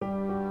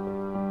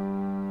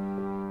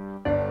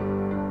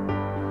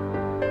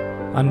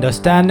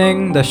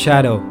Understanding the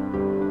shadow,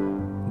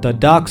 the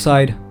dark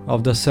side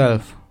of the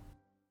self.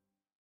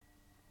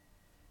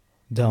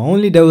 The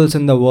only devils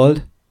in the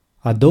world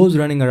are those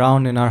running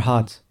around in our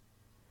hearts.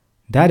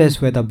 That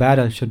is where the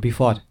battle should be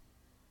fought.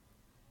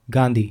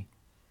 Gandhi.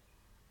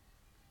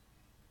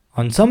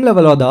 On some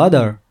level or the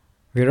other,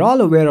 we are all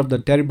aware of the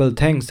terrible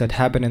things that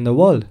happen in the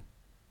world.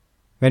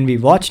 When we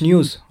watch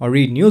news or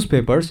read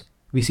newspapers,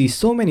 we see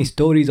so many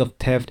stories of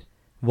theft,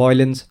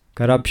 violence,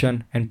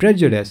 corruption, and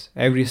prejudice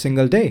every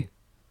single day.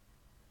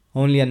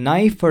 Only a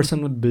naive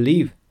person would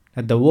believe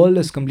that the world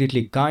is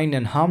completely kind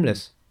and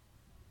harmless.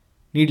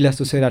 Needless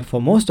to say that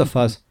for most of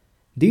us,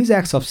 these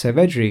acts of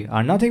savagery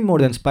are nothing more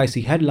than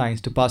spicy headlines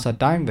to pass our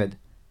time with.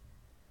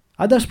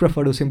 Others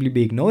prefer to simply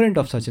be ignorant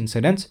of such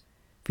incidents,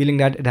 feeling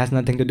that it has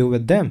nothing to do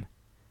with them.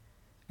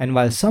 And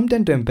while some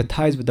tend to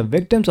empathize with the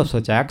victims of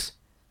such acts,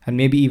 and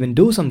maybe even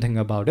do something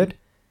about it,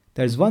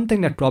 there is one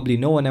thing that probably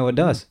no one ever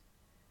does.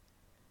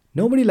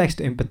 Nobody likes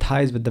to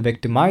empathize with the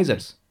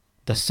victimizers,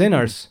 the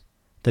sinners,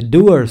 the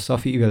doers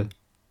of evil.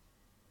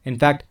 In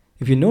fact,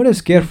 if you notice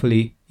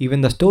carefully,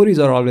 even the stories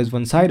are always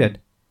one-sided,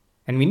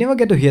 and we never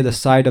get to hear the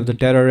side of the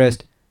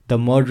terrorist, the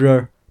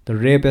murderer, the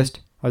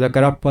rapist, or the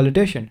corrupt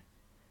politician.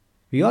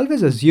 We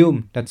always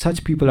assume that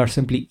such people are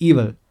simply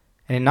evil,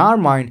 and in our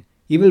mind,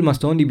 evil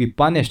must only be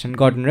punished and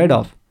gotten rid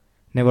of,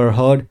 never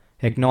heard,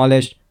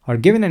 acknowledged, or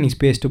given any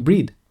space to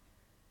breathe.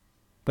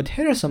 But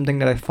here is something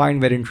that I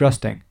find very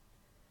interesting.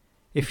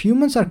 If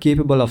humans are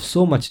capable of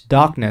so much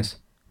darkness,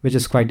 which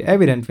is quite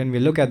evident when we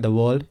look at the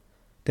world,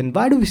 then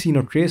why do we see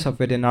no trace of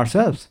it in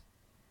ourselves?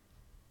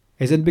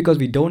 Is it because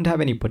we don't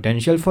have any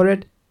potential for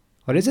it?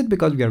 Or is it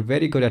because we are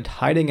very good at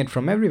hiding it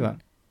from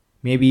everyone?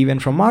 Maybe even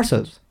from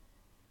ourselves?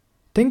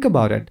 Think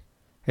about it.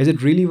 Is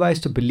it really wise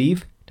to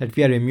believe that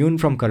we are immune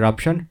from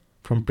corruption,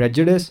 from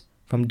prejudice,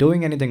 from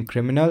doing anything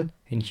criminal,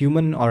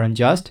 inhuman, or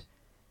unjust,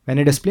 when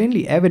it is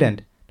plainly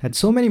evident that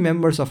so many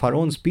members of our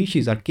own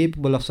species are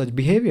capable of such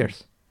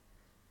behaviors?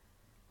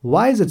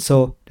 Why is it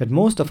so that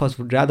most of us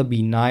would rather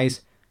be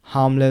nice,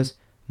 harmless,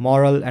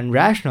 moral, and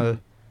rational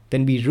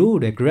than be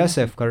rude,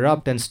 aggressive,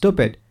 corrupt, and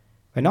stupid,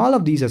 when all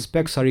of these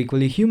aspects are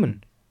equally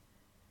human?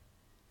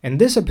 In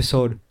this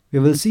episode, we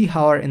will see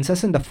how our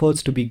incessant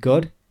efforts to be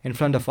good in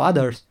front of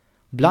others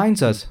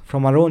blinds us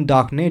from our own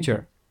dark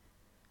nature.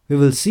 We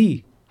will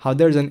see how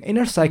there is an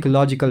inner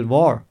psychological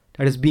war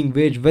that is being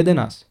waged within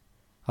us,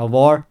 a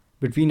war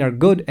between our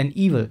good and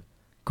evil,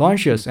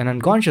 conscious and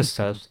unconscious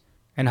selves,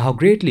 and how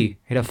greatly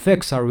it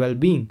affects our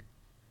well-being.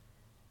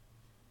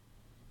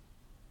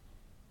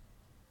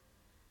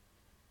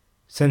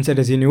 Since it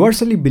is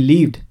universally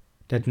believed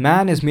that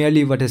man is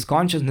merely what his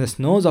consciousness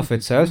knows of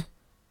itself,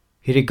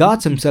 he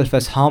regards himself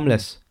as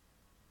harmless,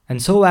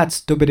 and so adds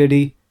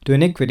stupidity to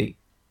iniquity.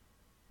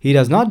 He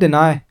does not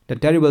deny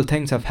that terrible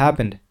things have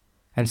happened,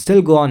 and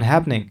still go on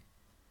happening,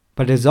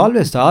 but it is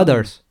always the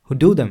others who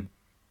do them.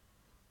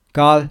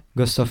 Carl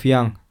Gustav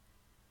Jung.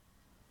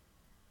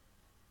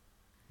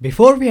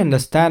 Before we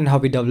understand how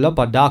we develop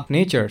our dark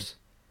natures,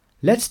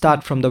 let's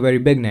start from the very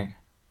beginning.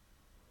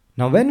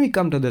 Now when we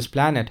come to this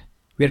planet,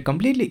 we are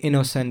completely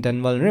innocent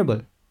and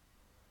vulnerable.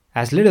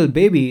 As little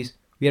babies,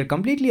 we are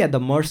completely at the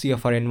mercy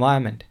of our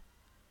environment.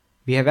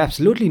 We have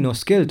absolutely no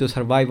skill to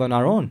survive on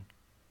our own.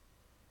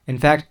 In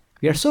fact,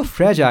 we are so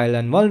fragile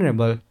and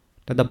vulnerable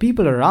that the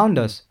people around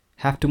us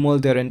have to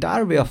mold their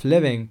entire way of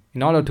living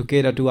in order to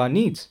cater to our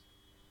needs.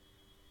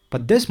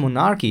 But this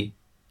monarchy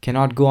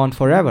cannot go on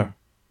forever.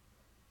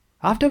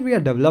 After we are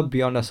developed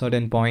beyond a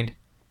certain point,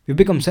 we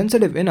become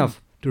sensitive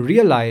enough to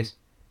realize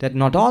that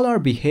not all our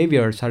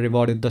behaviors are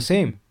rewarded the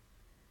same.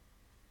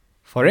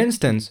 For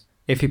instance,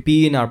 if we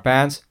pee in our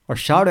pants or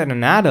shout at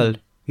an adult,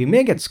 we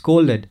may get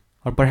scolded,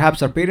 or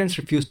perhaps our parents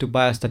refuse to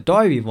buy us the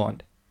toy we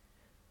want.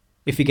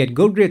 If we get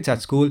good grades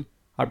at school,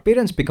 our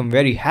parents become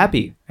very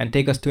happy and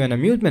take us to an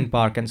amusement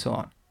park and so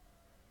on.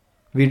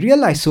 We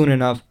realize soon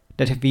enough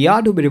that if we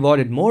are to be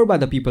rewarded more by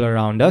the people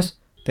around us,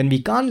 then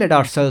we can't let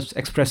ourselves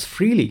express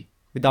freely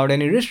without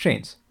any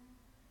restraints.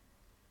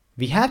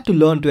 We have to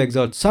learn to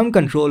exert some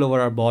control over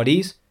our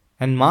bodies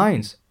and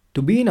minds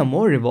to be in a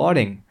more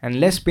rewarding and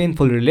less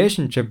painful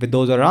relationship with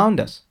those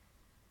around us.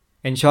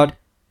 In short,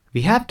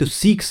 we have to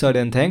seek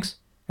certain things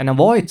and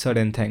avoid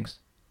certain things.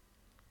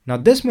 Now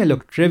this may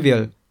look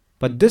trivial,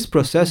 but this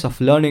process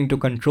of learning to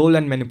control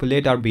and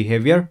manipulate our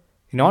behavior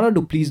in order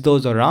to please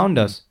those around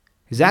us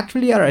is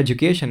actually our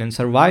education in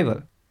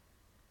survival.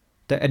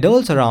 The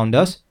adults around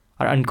us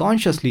are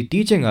unconsciously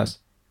teaching us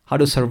how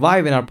to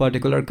survive in our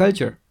particular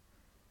culture.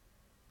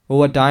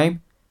 Over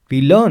time,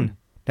 we learn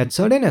that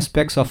certain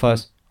aspects of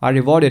us are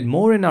rewarded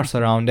more in our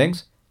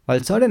surroundings, while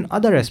certain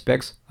other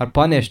aspects are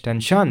punished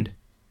and shunned.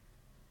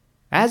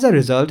 As a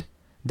result,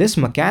 this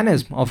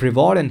mechanism of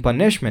reward and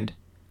punishment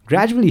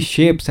gradually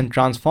shapes and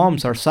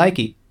transforms our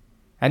psyche,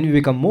 and we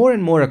become more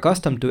and more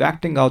accustomed to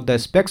acting out the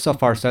aspects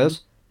of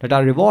ourselves that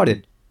are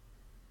rewarded.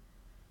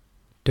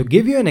 To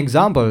give you an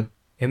example,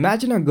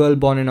 imagine a girl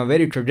born in a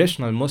very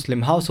traditional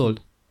Muslim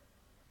household.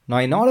 Now,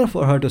 in order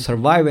for her to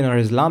survive in her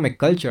Islamic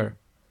culture,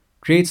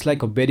 traits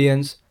like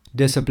obedience,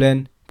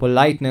 discipline,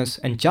 politeness,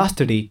 and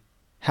chastity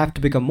have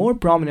to become more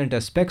prominent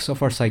aspects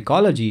of our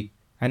psychology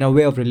and our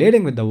way of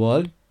relating with the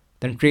world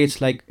than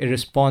traits like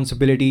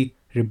irresponsibility,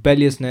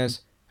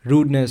 rebelliousness,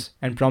 rudeness,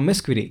 and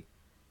promiscuity.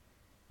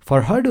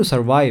 For her to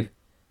survive,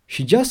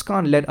 she just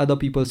can't let other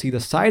people see the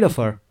side of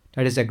her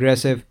that is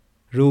aggressive,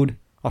 rude,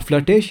 or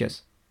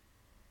flirtatious.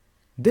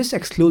 This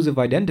exclusive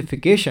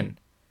identification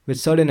with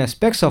certain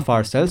aspects of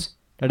ourselves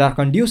that are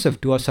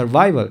conducive to our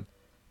survival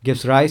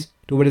gives rise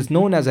to what is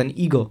known as an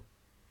ego.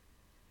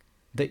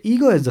 The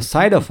ego is the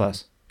side of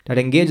us that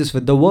engages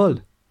with the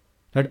world,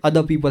 that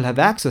other people have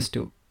access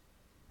to,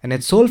 and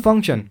its sole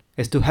function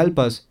is to help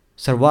us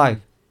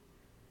survive.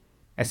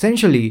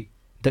 Essentially,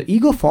 the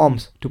ego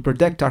forms to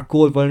protect our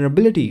core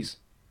vulnerabilities.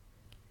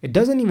 It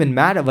doesn't even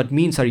matter what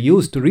means are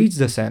used to reach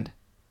this end.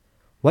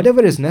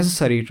 Whatever is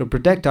necessary to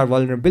protect our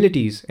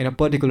vulnerabilities in a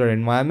particular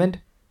environment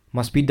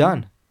must be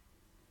done.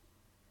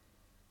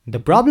 The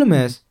problem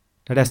is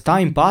that as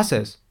time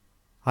passes,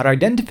 our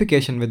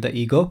identification with the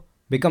ego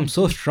becomes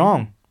so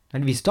strong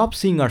that we stop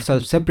seeing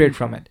ourselves separate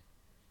from it.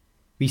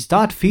 We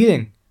start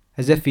feeling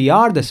as if we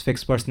are this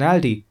fixed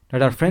personality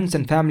that our friends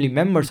and family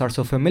members are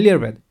so familiar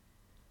with.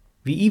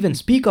 We even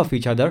speak of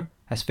each other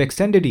as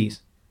fixed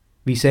entities.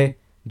 We say,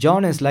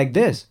 John is like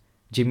this,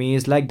 Jimmy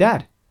is like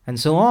that, and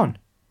so on.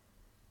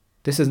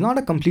 This is not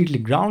a completely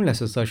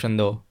groundless assertion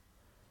though.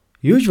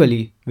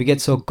 Usually, we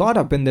get so caught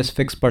up in this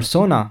fixed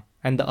persona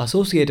and the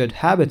associated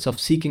habits of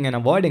seeking and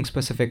avoiding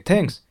specific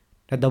things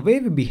that the way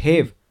we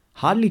behave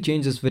hardly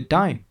changes with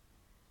time.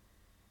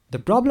 The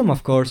problem,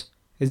 of course,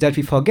 is that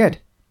we forget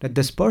that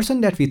this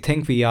person that we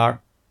think we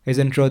are is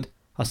in truth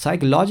a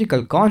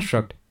psychological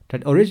construct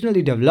that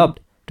originally developed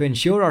to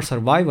ensure our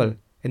survival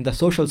in the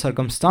social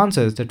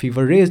circumstances that we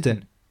were raised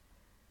in.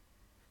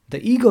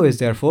 The ego is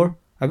therefore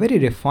a very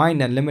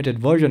refined and limited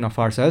version of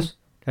ourselves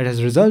that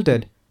has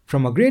resulted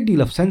from a great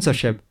deal of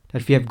censorship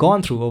that we have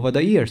gone through over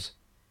the years.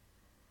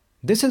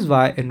 This is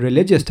why in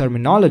religious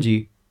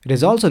terminology it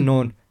is also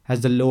known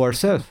as the lower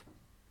self.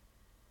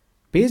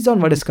 Based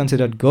on what is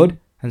considered good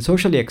and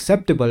socially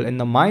acceptable in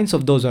the minds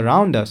of those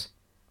around us,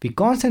 we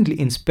constantly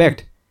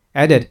inspect,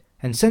 edit,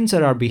 and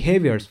censor our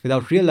behaviors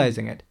without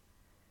realizing it,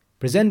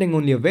 presenting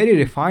only a very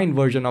refined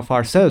version of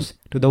ourselves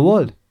to the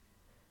world.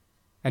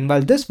 And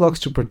while this works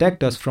to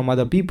protect us from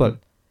other people,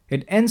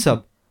 it ends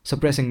up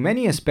suppressing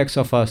many aspects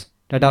of us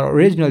that are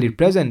originally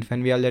present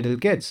when we are little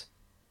kids.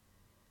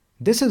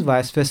 This is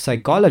why Swiss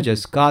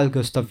psychologist Carl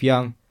Gustav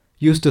Jung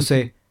used to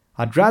say,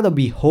 I'd rather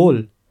be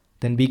whole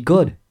than be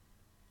good.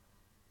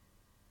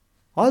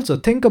 Also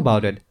think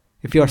about it,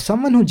 if you are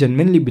someone who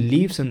genuinely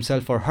believes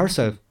himself or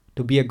herself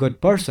to be a good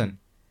person,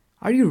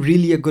 are you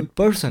really a good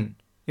person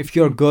if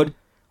you're good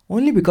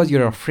only because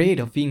you're afraid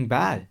of being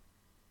bad?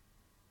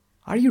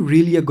 Are you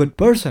really a good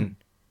person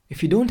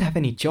if you don't have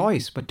any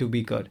choice but to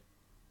be good?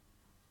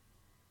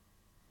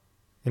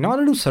 In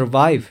order to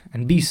survive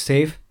and be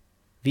safe,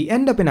 we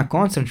end up in a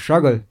constant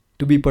struggle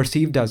to be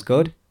perceived as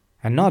good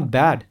and not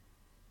bad.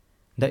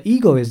 The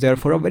ego is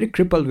therefore a very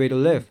crippled way to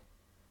live.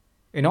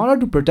 In order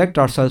to protect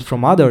ourselves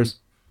from others,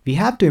 we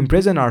have to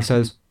imprison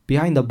ourselves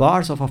behind the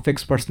bars of a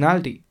fixed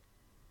personality.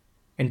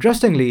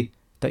 Interestingly,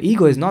 the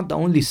ego is not the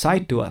only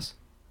side to us.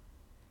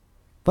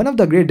 One of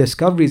the great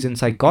discoveries in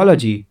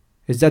psychology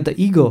is that the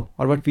ego,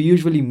 or what we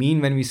usually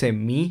mean when we say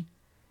me,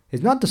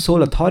 is not the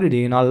sole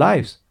authority in our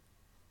lives.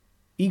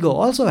 Ego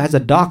also has a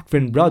dark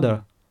twin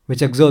brother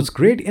which exerts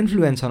great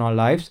influence on our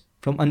lives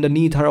from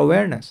underneath our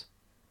awareness.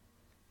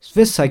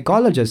 Swiss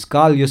psychologist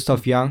Carl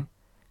Gustav Jung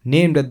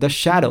named it the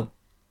shadow,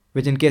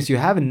 which in case you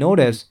haven't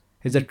noticed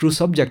is the true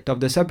subject of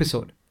this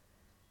episode.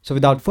 So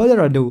without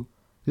further ado,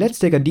 let's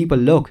take a deeper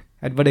look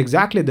at what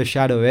exactly the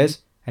shadow is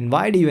and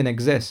why it even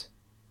exists.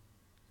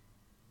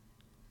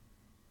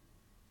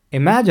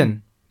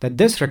 Imagine that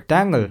this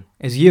rectangle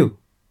is you,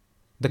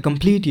 the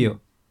complete you,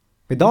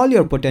 with all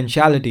your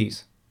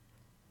potentialities.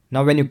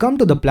 Now when you come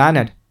to the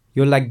planet,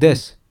 you're like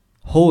this,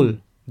 whole,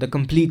 the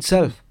complete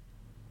self.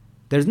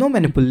 There's no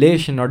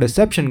manipulation or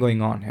deception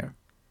going on here.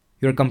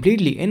 You're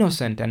completely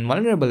innocent and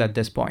vulnerable at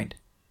this point.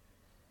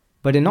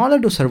 But in order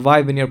to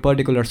survive in your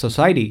particular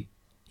society,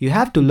 you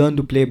have to learn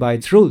to play by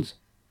its rules.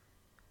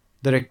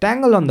 The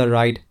rectangle on the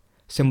right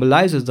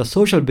symbolizes the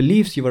social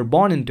beliefs you were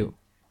born into.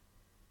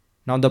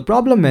 Now the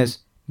problem is,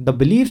 the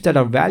beliefs that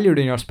are valued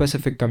in your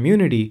specific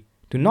community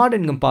do not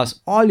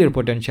encompass all your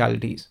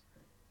potentialities.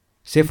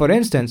 Say for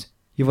instance,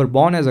 you were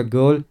born as a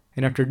girl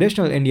in a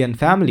traditional Indian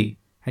family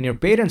and your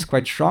parents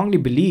quite strongly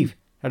believe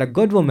that a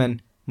good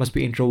woman must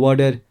be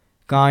introverted,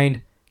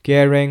 kind,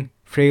 caring,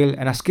 frail,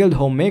 and a skilled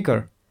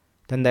homemaker,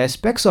 then the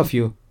aspects of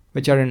you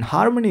which are in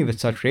harmony with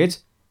such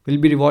traits will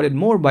be rewarded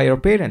more by your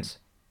parents.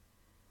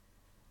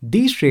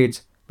 These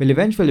traits will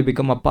eventually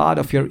become a part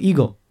of your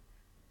ego.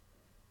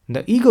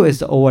 The ego is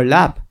the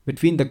overlap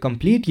between the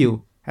complete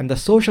you and the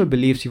social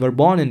beliefs you were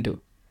born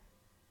into.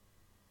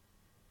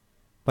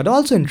 But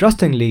also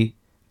interestingly,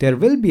 there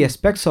will be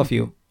aspects of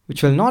you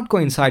which will not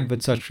coincide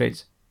with such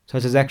traits,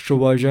 such as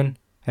extroversion,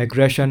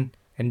 aggression,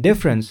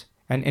 indifference,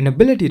 and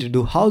inability to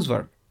do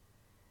housework.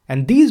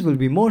 And these will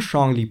be more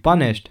strongly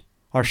punished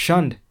or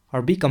shunned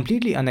or be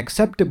completely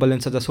unacceptable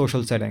in such a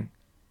social setting.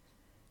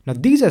 Now,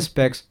 these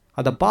aspects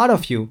are the part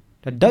of you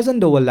that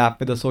doesn't overlap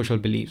with the social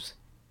beliefs.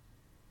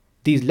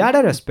 These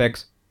latter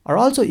aspects are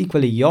also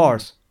equally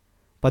yours,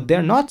 but they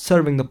are not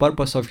serving the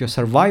purpose of your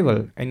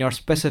survival in your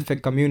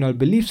specific communal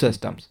belief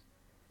systems.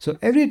 So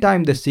every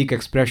time they seek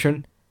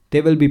expression,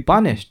 they will be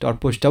punished or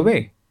pushed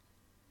away.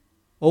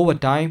 Over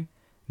time,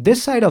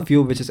 this side of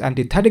you, which is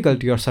antithetical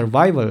to your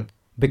survival,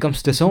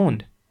 becomes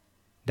disowned.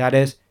 That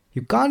is,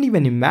 you can't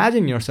even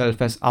imagine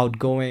yourself as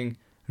outgoing,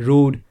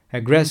 rude,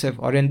 aggressive,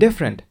 or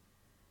indifferent.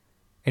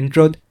 In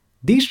truth,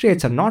 these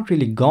traits are not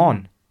really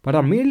gone, but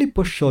are merely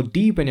pushed so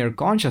deep in your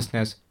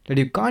consciousness that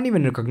you can't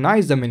even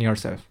recognize them in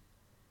yourself.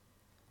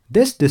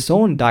 This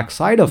disowned dark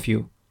side of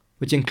you,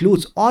 which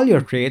includes all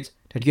your traits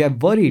that you have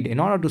buried in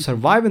order to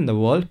survive in the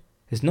world,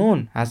 is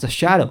known as the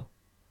shadow.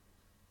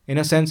 In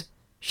a sense,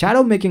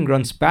 shadow making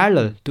runs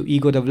parallel to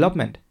ego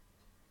development.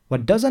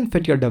 What doesn't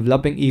fit your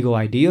developing ego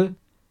ideal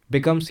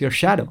becomes your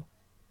shadow.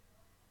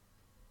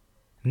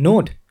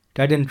 Note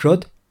that in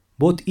truth,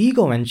 both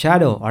ego and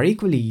shadow are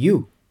equally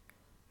you.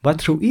 But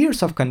through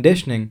years of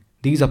conditioning,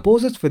 these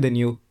opposites within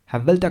you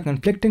have built a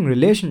conflicting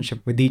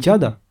relationship with each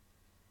other.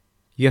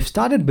 You have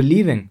started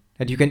believing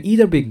that you can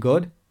either be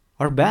good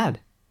or bad,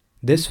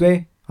 this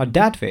way or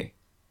that way.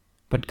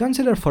 But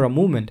consider for a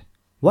moment,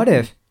 what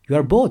if you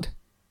are both?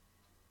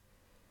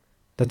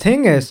 The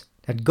thing is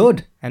that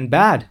good and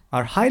bad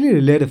are highly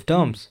relative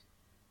terms,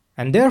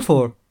 and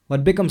therefore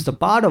what becomes the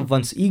part of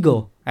one's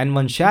ego and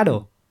one's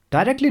shadow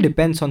directly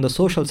depends on the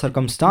social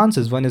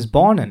circumstances one is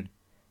born in,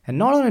 and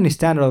not on any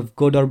standard of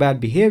good or bad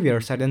behavior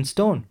set in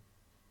stone.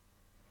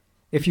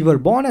 If you were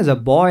born as a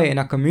boy in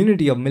a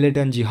community of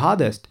militant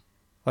jihadists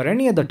or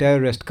any other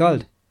terrorist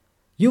cult,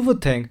 you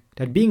would think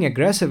that being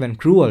aggressive and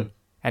cruel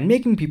and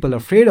making people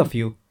afraid of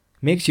you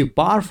makes you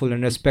powerful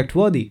and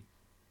respect-worthy.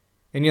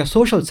 In your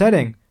social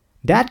setting,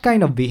 that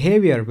kind of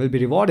behavior will be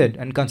rewarded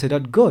and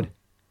considered good.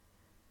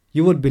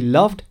 You would be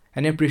loved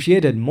and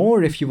appreciated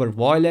more if you were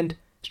violent,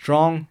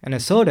 strong, and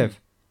assertive,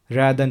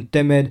 rather than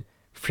timid,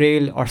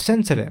 frail, or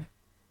sensitive.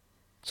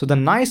 So the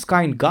nice,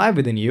 kind guy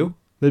within you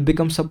will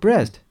become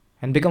suppressed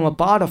and become a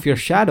part of your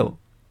shadow,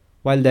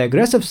 while the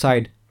aggressive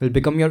side will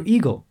become your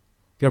ego,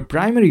 your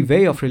primary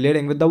way of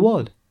relating with the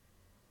world.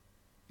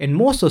 In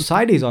most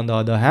societies, on the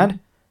other hand,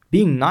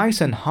 being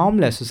nice and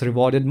harmless is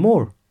rewarded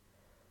more.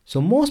 So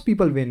most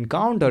people we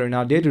encounter in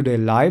our day-to-day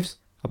lives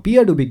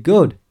appear to be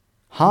good,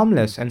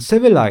 harmless, and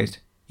civilized,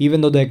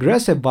 even though the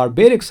aggressive,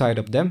 barbaric side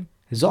of them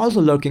is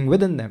also lurking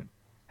within them,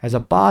 as a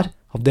part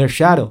of their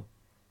shadow.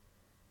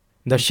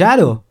 The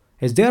shadow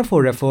is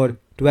therefore referred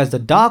to as the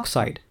dark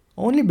side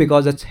only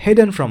because it's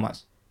hidden from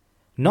us,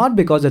 not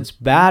because it's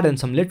bad in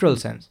some literal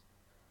sense.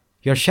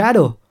 Your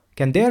shadow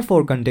can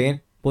therefore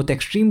contain both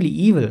extremely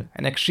evil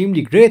and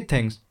extremely great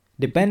things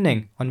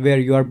depending on where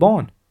you are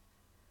born.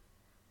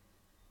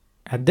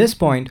 At this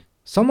point,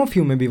 some of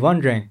you may be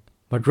wondering,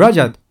 but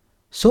Rajat,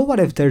 so what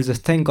if there's this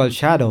thing called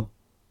shadow?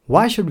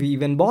 Why should we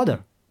even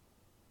bother?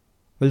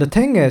 Well, the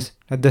thing is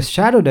that this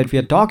shadow that we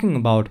are talking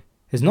about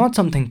is not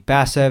something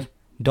passive,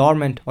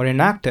 dormant, or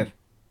inactive.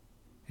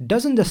 It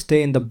doesn't just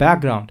stay in the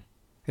background.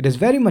 It is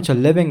very much a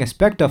living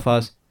aspect of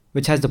us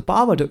which has the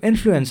power to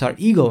influence our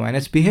ego and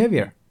its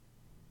behavior.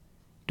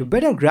 To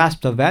better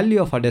grasp the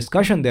value of our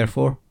discussion,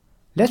 therefore,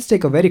 let's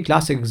take a very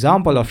classic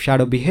example of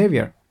shadow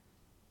behavior: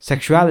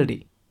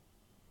 sexuality.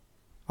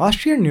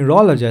 Austrian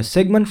neurologist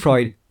Sigmund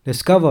Freud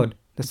discovered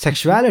that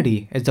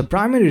sexuality is the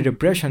primary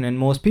repression in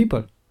most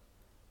people.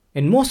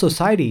 In most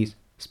societies,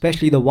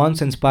 especially the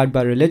ones inspired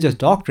by religious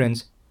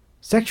doctrines,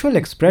 sexual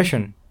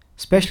expression,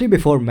 especially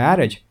before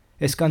marriage,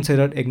 is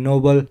considered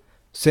ignoble,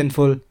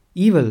 sinful,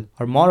 evil,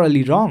 or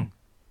morally wrong.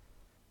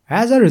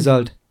 As a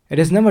result, it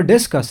is never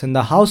discussed in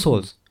the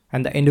households,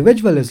 and the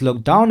individual is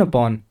looked down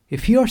upon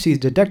if he or she is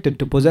detected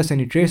to possess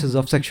any traces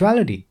of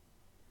sexuality.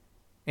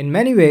 In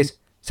many ways,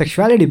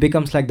 sexuality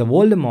becomes like the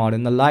Voldemort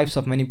in the lives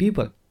of many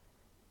people.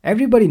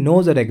 Everybody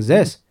knows it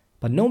exists,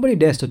 but nobody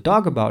dares to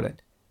talk about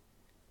it.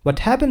 What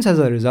happens as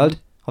a result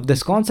of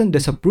this constant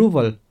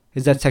disapproval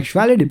is that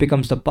sexuality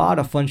becomes the part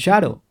of one's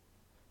shadow.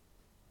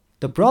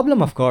 The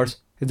problem, of course,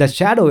 is that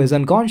shadow is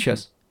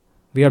unconscious.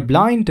 We are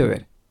blind to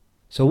it.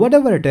 So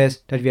whatever it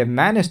is that we have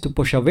managed to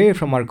push away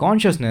from our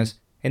consciousness,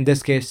 in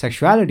this case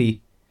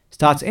sexuality,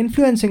 starts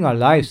influencing our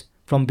lives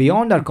from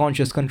beyond our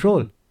conscious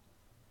control.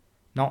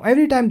 Now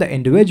every time the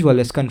individual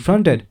is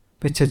confronted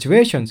with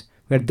situations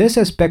where this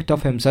aspect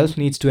of himself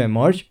needs to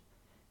emerge,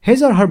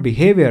 his or her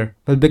behavior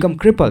will become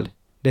crippled,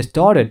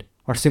 distorted,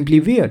 or simply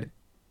weird,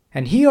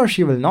 and he or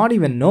she will not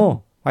even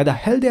know why the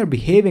hell they are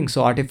behaving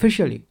so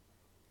artificially.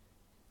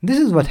 This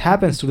is what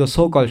happens to the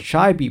so-called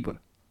shy people.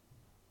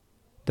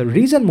 The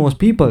reason most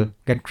people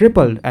get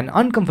crippled and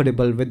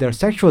uncomfortable with their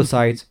sexual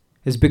sides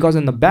is because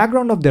in the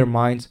background of their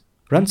minds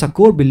runs a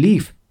core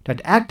belief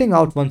that acting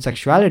out one's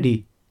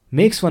sexuality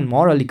makes one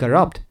morally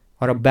corrupt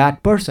or a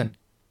bad person.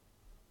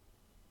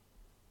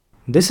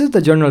 This is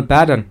the general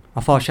pattern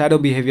of how shadow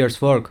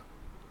behaviors work.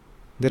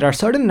 There are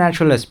certain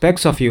natural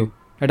aspects of you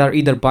that are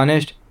either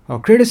punished or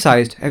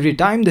criticized every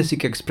time they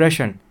seek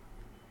expression.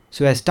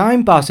 So as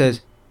time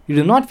passes, you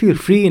do not feel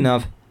free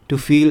enough to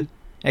feel,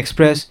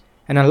 express,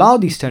 and allow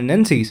these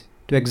tendencies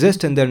to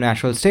exist in their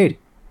natural state.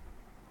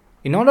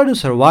 In order to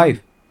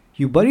survive,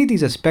 you bury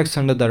these aspects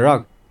under the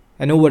rug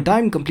and over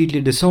time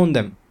completely disown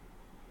them.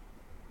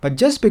 But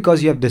just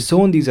because you have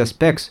disowned these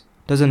aspects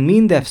doesn't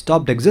mean they have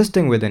stopped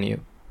existing within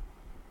you.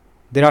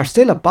 They are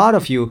still a part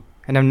of you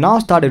and have now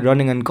started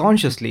running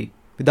unconsciously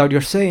without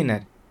your say in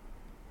it.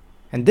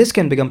 And this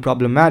can become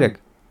problematic.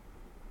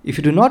 If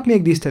you do not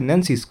make these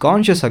tendencies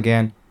conscious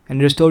again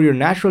and restore your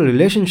natural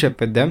relationship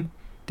with them,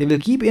 they will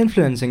keep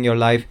influencing your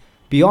life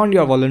beyond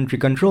your voluntary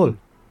control.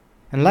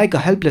 And like a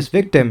helpless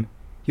victim,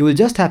 you will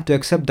just have to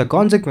accept the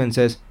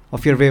consequences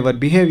of your wayward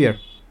behavior.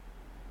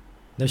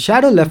 The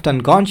shadow left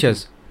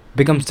unconscious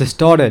becomes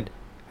distorted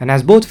and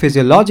has both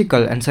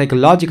physiological and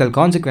psychological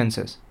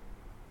consequences.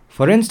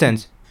 For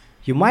instance,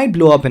 you might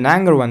blow up in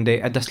anger one day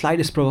at the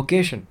slightest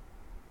provocation.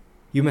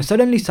 You may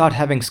suddenly start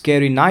having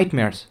scary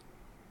nightmares.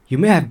 You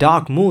may have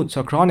dark moods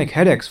or chronic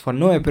headaches for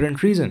no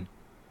apparent reason.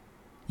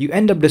 You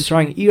end up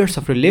destroying years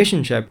of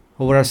relationship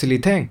over a silly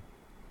thing.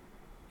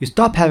 You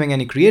stop having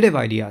any creative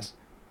ideas.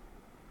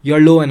 You're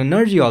low in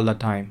energy all the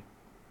time.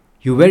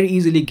 You very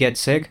easily get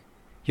sick.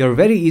 You're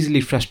very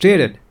easily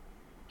frustrated.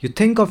 You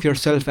think of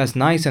yourself as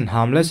nice and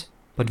harmless,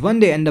 but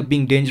one day end up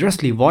being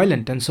dangerously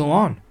violent and so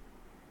on.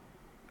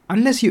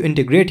 Unless you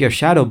integrate your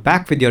shadow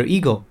back with your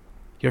ego,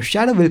 your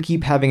shadow will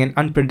keep having an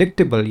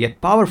unpredictable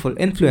yet powerful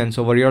influence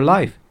over your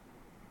life.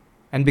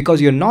 And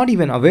because you're not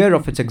even aware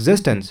of its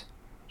existence,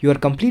 you are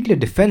completely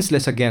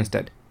defenseless against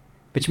it,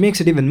 which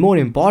makes it even more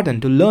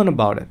important to learn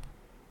about it.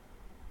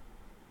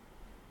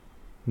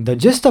 The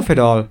gist of it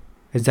all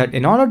is that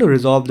in order to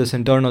resolve this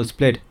internal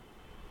split,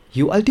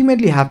 you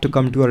ultimately have to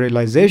come to a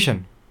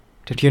realization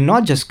that you're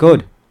not just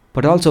good,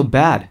 but also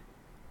bad.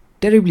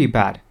 Terribly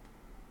bad.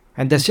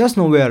 And there's just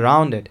no way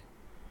around it.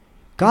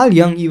 Carl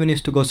Jung even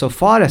used to go so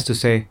far as to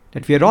say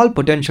that we are all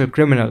potential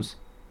criminals,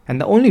 and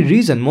the only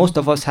reason most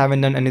of us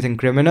haven't done anything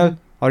criminal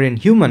or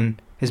inhuman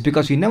is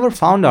because we never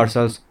found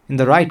ourselves in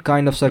the right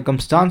kind of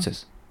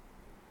circumstances.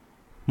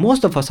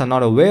 Most of us are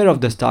not aware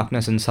of this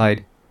darkness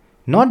inside,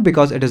 not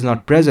because it is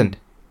not present,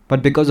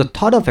 but because the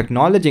thought of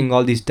acknowledging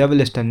all these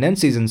devilish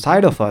tendencies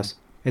inside of us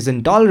is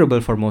intolerable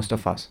for most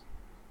of us.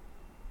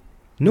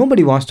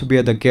 Nobody wants to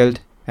bear the guilt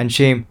and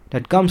shame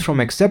that comes from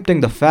accepting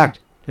the fact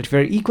that we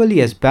are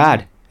equally as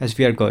bad as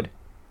we are good.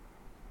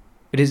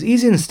 It is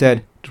easy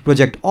instead to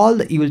project all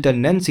the evil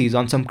tendencies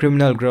on some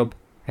criminal group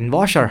and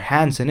wash our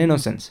hands in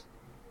innocence.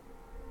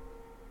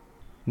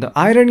 The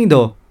irony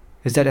though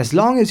is that as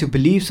long as you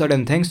believe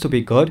certain things to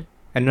be good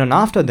and run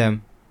after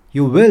them,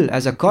 you will,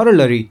 as a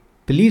corollary,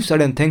 believe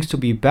certain things to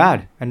be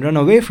bad and run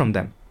away from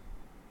them.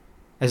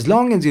 As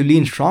long as you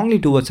lean strongly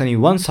towards any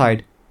one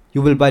side,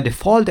 you will by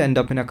default end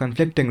up in a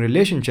conflicting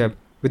relationship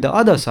with the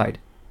other side.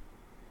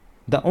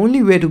 The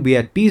only way to be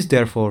at peace,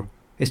 therefore,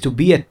 is to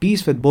be at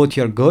peace with both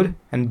your good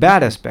and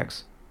bad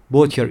aspects,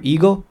 both your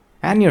ego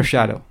and your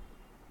shadow.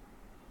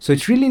 So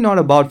it's really not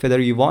about whether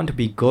you want to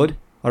be good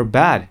or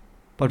bad,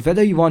 but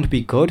whether you want to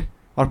be good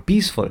or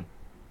peaceful.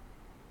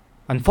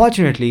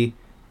 Unfortunately,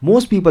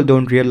 most people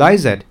don't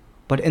realize it,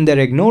 but in their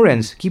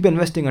ignorance keep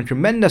investing a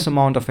tremendous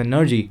amount of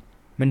energy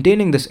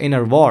maintaining this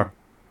inner war,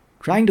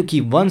 trying to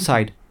keep one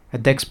side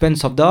at the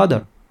expense of the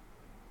other.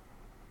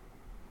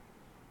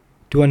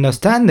 To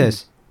understand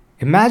this,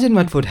 imagine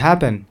what would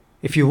happen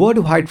if you were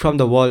to hide from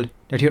the world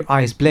that your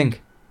eyes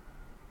blink.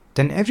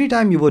 Then every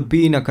time you would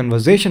be in a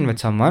conversation with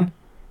someone,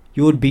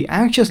 you would be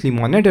anxiously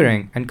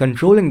monitoring and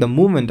controlling the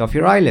movement of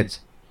your eyelids.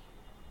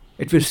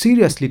 It will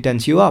seriously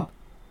tense you up.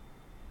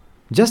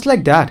 Just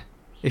like that,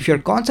 if you're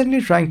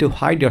constantly trying to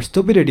hide your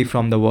stupidity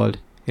from the world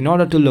in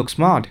order to look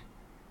smart,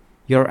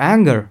 your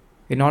anger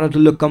in order to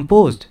look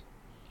composed,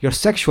 your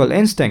sexual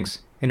instincts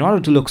in order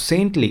to look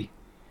saintly,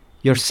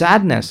 your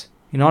sadness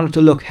in order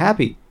to look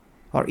happy,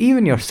 or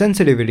even your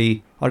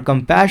sensitivity or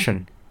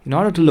compassion in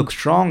order to look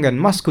strong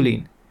and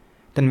masculine,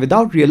 then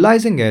without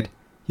realizing it,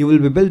 you will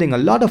be building a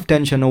lot of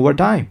tension over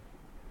time.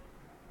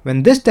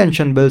 When this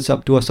tension builds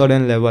up to a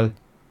certain level,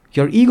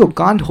 your ego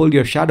can't hold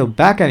your shadow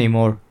back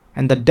anymore,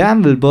 and the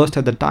dam will burst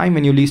at the time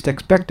when you least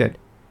expect it,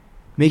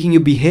 making you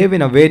behave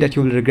in a way that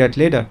you will regret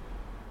later.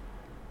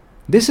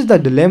 This is the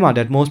dilemma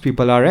that most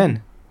people are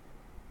in.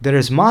 There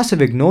is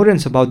massive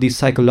ignorance about these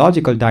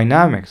psychological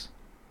dynamics.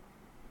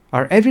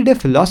 Our everyday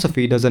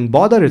philosophy doesn't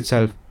bother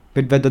itself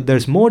with whether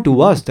there's more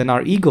to us than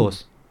our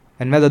egos,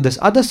 and whether this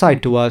other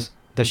side to us,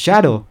 the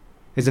shadow,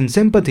 is in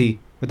sympathy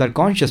with our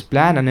conscious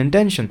plan and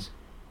intentions.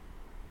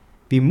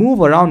 We move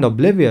around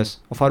oblivious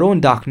of our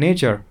own dark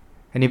nature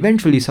and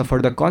eventually suffer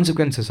the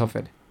consequences of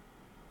it.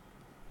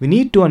 We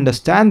need to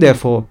understand,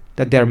 therefore,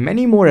 that there are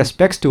many more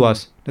aspects to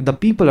us that the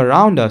people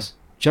around us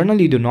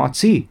generally do not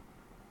see.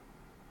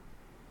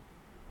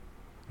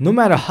 No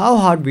matter how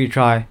hard we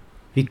try,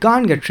 we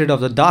can't get rid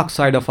of the dark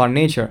side of our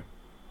nature.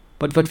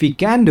 But what we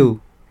can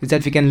do is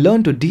that we can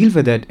learn to deal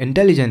with it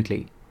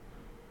intelligently.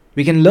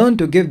 We can learn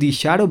to give these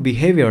shadow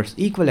behaviors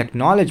equal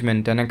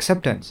acknowledgement and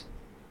acceptance.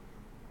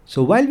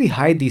 So while we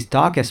hide these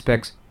dark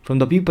aspects from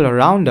the people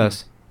around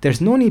us,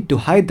 there's no need to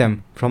hide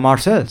them from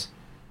ourselves.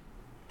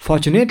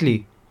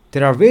 Fortunately,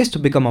 there are ways to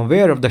become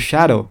aware of the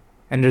shadow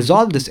and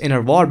resolve this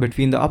inner war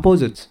between the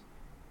opposites.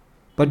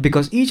 But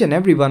because each and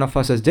every one of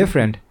us is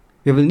different,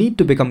 we will need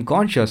to become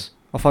conscious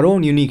of our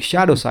own unique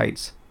shadow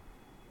sides.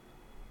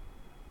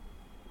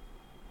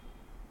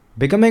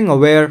 Becoming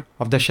aware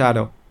of the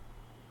shadow.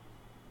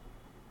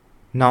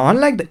 Now,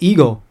 unlike the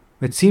ego,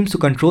 which seems to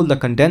control the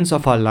contents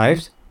of our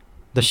lives,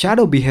 the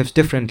shadow behaves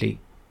differently.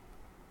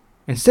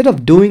 Instead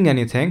of doing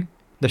anything,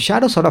 the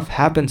shadow sort of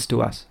happens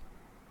to us.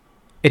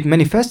 It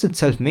manifests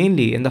itself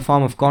mainly in the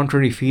form of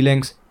contrary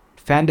feelings,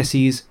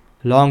 fantasies,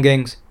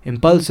 longings,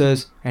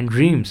 impulses, and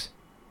dreams,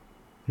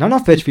 none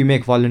of which we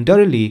make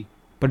voluntarily,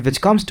 but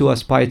which comes to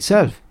us by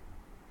itself.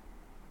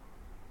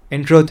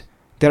 In truth,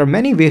 there are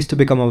many ways to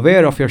become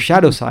aware of your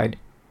shadow side,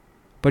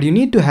 but you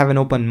need to have an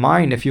open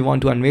mind if you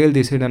want to unveil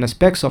these hidden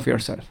aspects of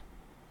yourself.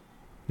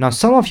 Now,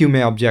 some of you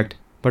may object,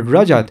 but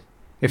Rajat,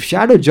 if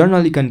shadow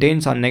generally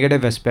contains our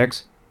negative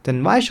aspects,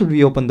 then why should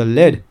we open the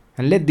lid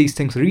and let these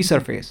things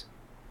resurface?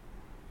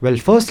 Well,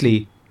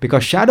 firstly,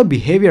 because shadow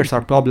behaviors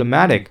are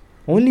problematic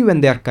only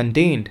when they are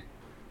contained.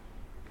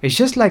 It's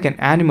just like an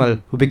animal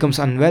who becomes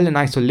unwell in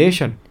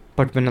isolation,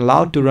 but when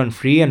allowed to run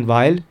free and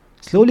wild,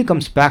 slowly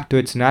comes back to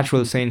its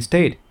natural sane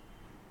state.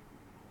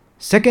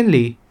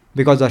 Secondly,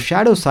 because our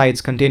shadow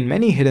sides contain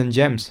many hidden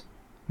gems,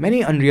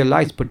 many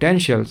unrealized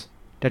potentials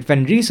that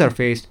when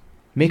resurfaced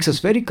makes us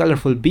very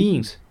colorful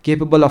beings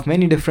capable of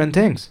many different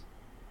things.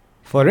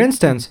 For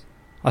instance,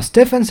 a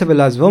stiff and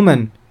civilized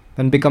woman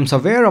then becomes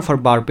aware of her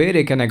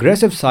barbaric and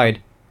aggressive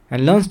side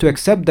and learns to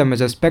accept them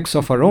as aspects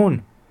of her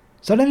own,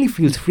 suddenly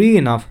feels free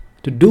enough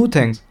to do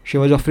things she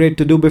was afraid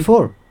to do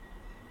before.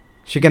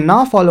 She can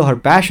now follow her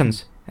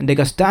passions and take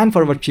a stand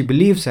for what she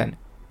believes in,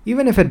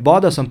 even if it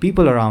bothers some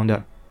people around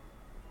her.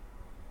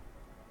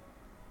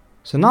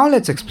 So now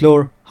let's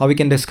explore how we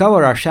can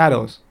discover our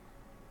shadows.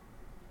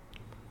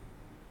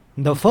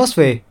 The first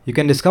way you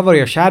can discover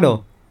your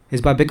shadow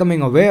is by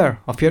becoming aware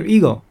of your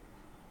ego.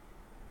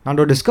 Now,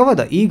 to discover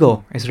the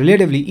ego is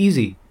relatively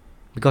easy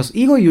because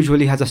ego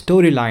usually has a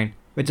storyline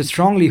which it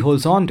strongly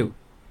holds on to.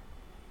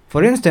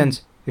 For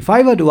instance, if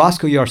I were to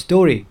ask you your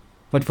story,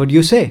 what would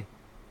you say?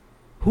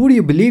 Who do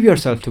you believe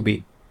yourself to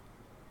be?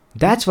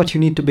 That's what you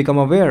need to become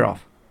aware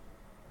of.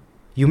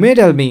 You may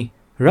tell me,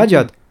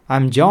 Rajat,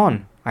 I'm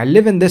John. I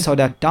live in this or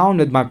that town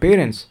with my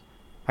parents.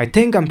 I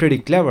think I'm pretty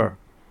clever.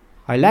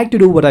 I like to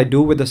do what I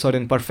do with a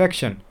certain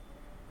perfection.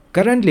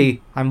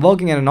 Currently, I'm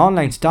working in an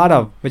online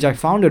startup which I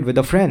founded with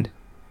a friend.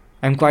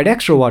 I'm quite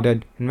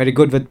extroverted and very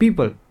good with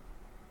people.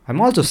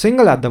 I'm also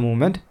single at the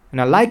moment and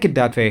I like it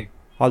that way,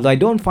 although I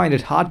don't find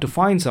it hard to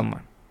find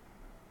someone.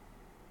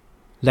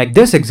 Like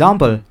this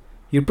example,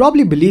 you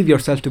probably believe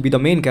yourself to be the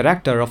main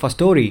character of a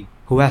story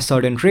who has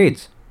certain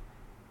traits.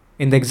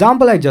 In the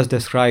example I just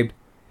described,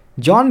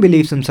 John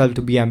believes himself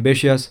to be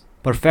ambitious,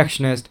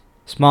 perfectionist,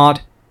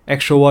 smart,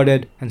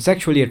 extroverted, and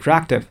sexually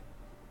attractive.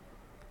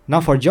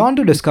 Now, for John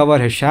to discover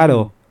his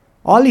shadow,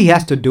 all he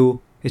has to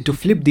do is to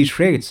flip these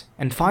traits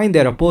and find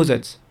their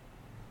opposites.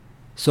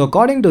 So,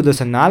 according to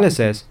this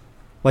analysis,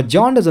 what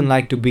John doesn't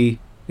like to be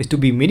is to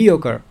be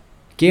mediocre,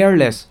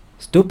 careless,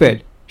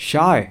 stupid,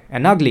 shy,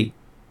 and ugly.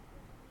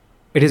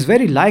 It is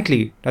very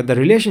likely that the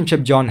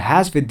relationship John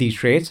has with these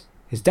traits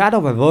is that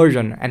of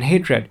aversion and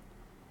hatred.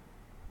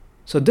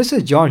 So this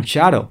is John's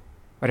shadow,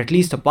 or at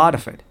least a part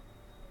of it.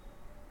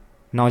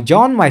 Now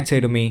John might say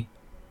to me,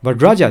 but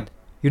Rajat,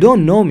 you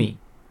don't know me.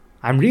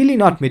 I'm really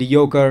not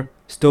mediocre,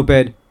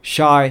 stupid,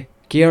 shy,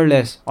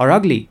 careless, or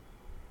ugly.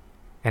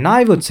 And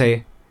I would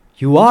say,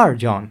 you are,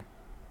 John.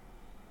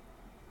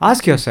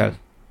 Ask yourself,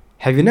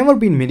 have you never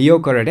been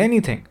mediocre at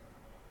anything?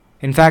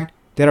 In fact,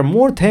 there are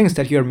more things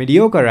that you're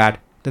mediocre at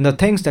than the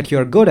things that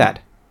you're good at.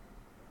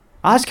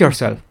 Ask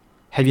yourself,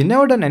 have you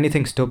never done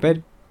anything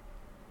stupid?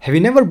 Have you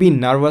never been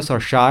nervous or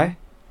shy?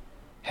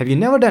 Have you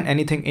never done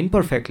anything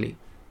imperfectly?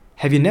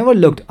 Have you never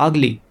looked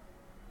ugly?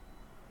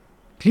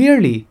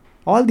 Clearly,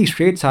 all these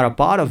traits are a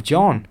part of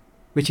John,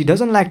 which he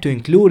doesn't like to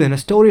include in a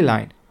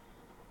storyline.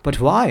 But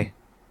why?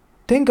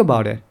 Think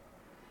about it.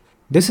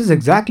 This is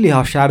exactly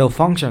how shadow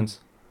functions.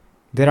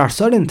 There are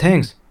certain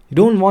things you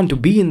don't want to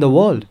be in the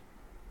world,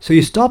 so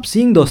you stop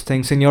seeing those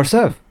things in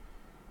yourself.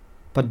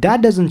 But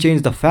that doesn't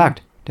change the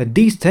fact that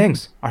these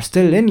things are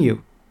still in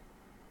you.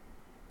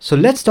 So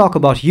let's talk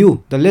about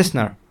you, the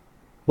listener.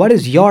 What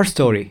is your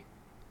story?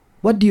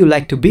 What do you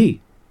like to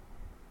be?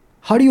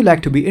 How do you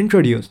like to be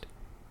introduced?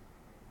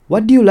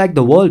 What do you like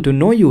the world to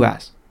know you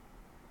as?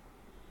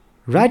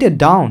 Write it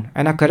down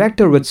and a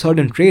character with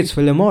certain traits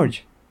will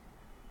emerge.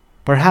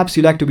 Perhaps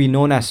you like to be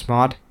known as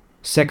smart,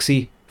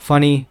 sexy,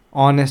 funny,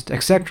 honest,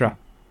 etc.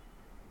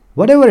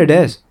 Whatever it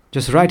is,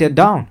 just write it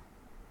down.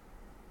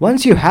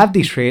 Once you have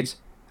these traits,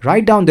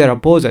 write down their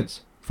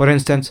opposites. For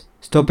instance,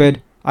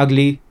 stupid,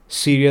 ugly,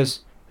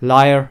 serious,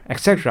 liar,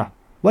 etc.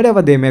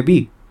 Whatever they may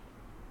be.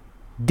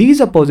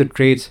 These opposite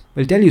traits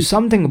will tell you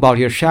something about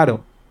your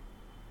shadow.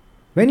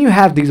 When you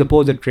have these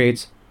opposite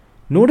traits,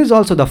 notice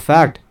also the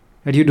fact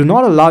that you do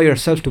not allow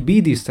yourself to be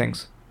these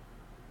things.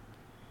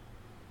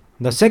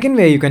 The second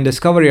way you can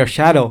discover your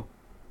shadow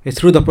is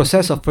through the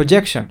process of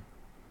projection.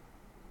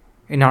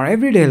 In our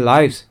everyday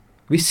lives,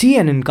 we see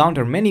and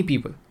encounter many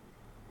people.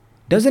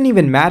 Doesn't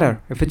even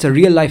matter if it's a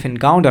real life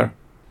encounter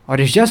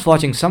or it's just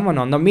watching someone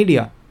on the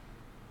media.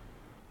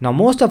 Now,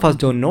 most of us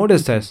don't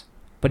notice this,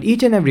 but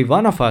each and every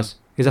one of us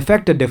is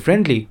affected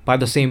differently by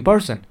the same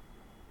person.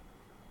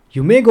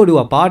 You may go to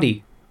a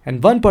party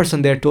and one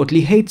person there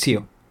totally hates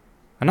you.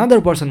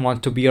 Another person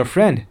wants to be your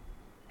friend,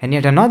 and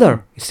yet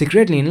another is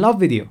secretly in love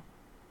with you.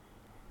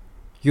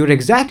 You're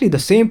exactly the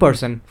same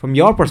person from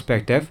your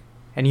perspective,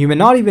 and you may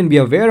not even be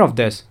aware of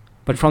this,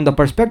 but from the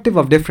perspective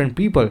of different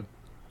people,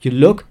 you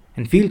look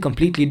and feel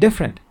completely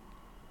different.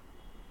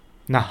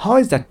 Now, how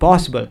is that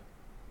possible?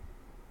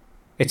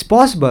 It's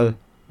possible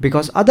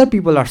because other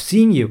people are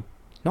seeing you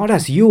not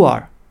as you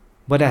are,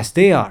 but as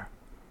they are.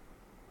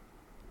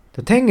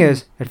 The thing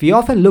is that we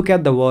often look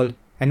at the world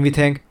and we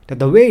think that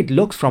the way it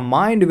looks from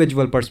my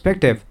individual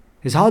perspective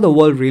is how the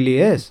world really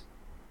is.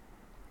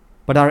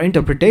 But our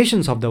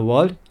interpretations of the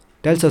world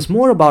tells us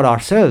more about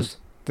ourselves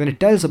than it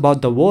tells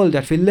about the world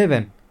that we live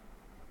in.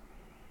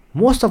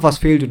 Most of us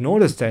fail to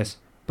notice this,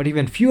 but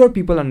even fewer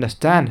people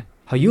understand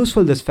how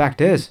useful this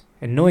fact is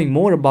in knowing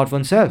more about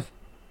oneself.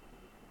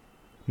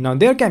 Now,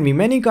 there can be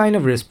many kind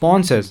of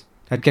responses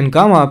that can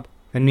come up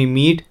when we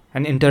meet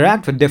and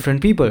interact with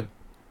different people,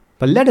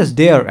 but let us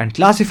dare and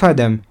classify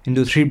them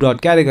into three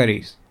broad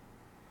categories.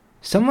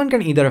 Someone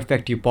can either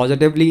affect you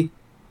positively,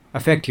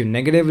 affect you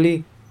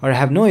negatively, or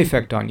have no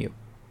effect on you.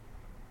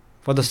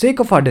 For the sake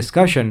of our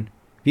discussion,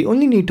 we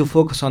only need to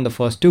focus on the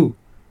first two,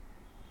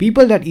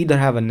 people that either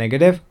have a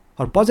negative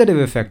or positive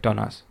effect on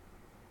us.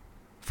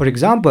 For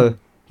example,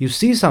 you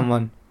see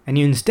someone and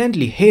you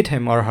instantly hate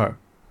him or her,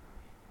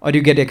 or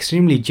you get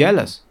extremely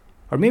jealous,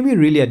 or maybe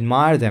really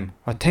admire them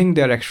or think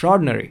they are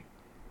extraordinary.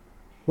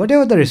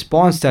 Whatever the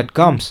response that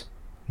comes,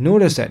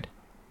 notice it.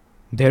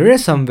 There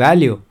is some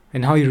value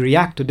in how you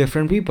react to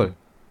different people,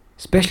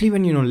 especially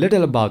when you know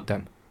little about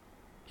them.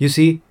 You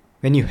see,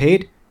 when you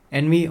hate,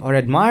 envy, or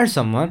admire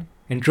someone,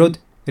 in truth,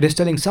 it is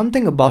telling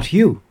something about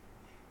you,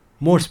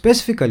 more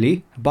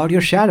specifically about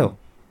your shadow.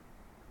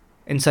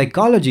 In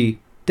psychology,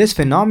 this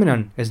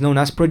phenomenon is known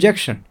as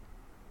projection.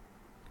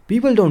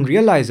 People don't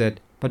realize it,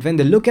 but when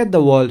they look at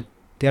the world,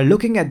 they are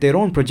looking at their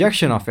own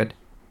projection of it,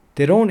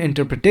 their own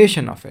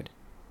interpretation of it.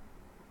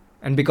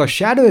 And because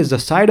shadow is the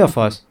side of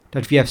us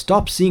that we have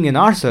stopped seeing in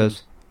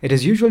ourselves, it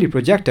is usually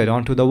projected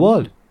onto the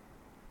world.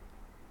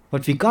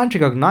 What we can't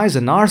recognize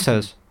in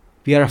ourselves,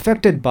 we are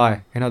affected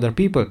by in other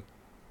people.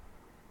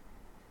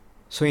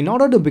 So in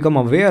order to become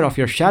aware of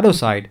your shadow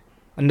side,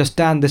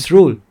 understand this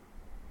rule.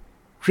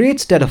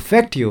 Traits that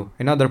affect you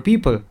in other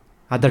people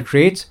are the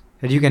traits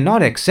that you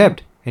cannot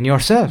accept in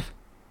yourself.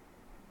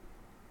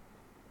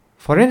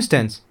 For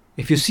instance,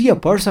 if you see a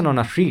person on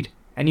a street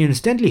and you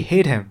instantly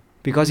hate him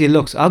because he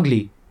looks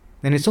ugly,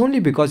 then it's only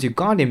because you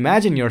can't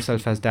imagine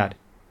yourself as that.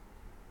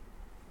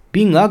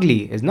 Being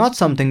ugly is not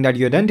something that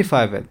you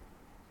identify with.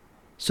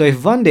 So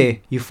if one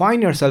day you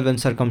find yourself in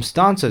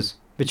circumstances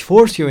which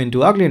force you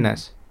into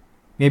ugliness,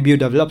 maybe you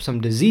develop some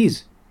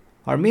disease,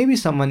 or maybe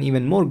someone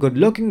even more good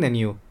looking than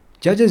you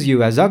judges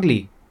you as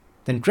ugly,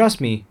 then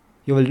trust me,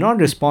 you will not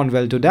respond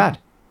well to that.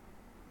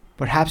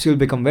 Perhaps you'll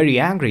become very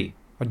angry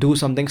or do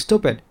something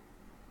stupid.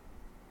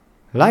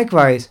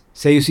 Likewise,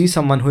 say you see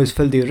someone who is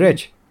filthy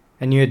rich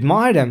and you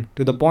admire them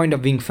to the point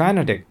of being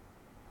fanatic.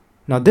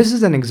 Now this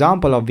is an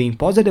example of being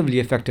positively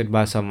affected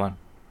by someone.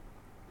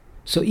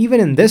 So even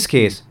in this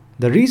case,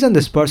 the reason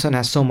this person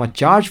has so much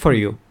charge for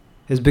you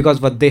is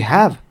because what they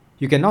have,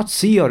 you cannot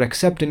see or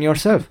accept in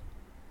yourself.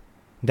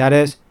 That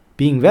is,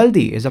 being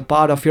wealthy is a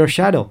part of your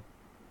shadow.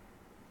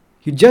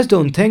 You just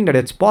don't think that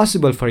it's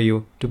possible for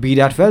you to be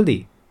that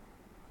wealthy.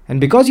 And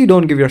because you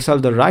don't give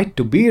yourself the right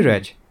to be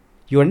rich,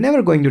 you are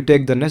never going to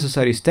take the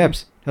necessary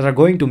steps that are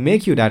going to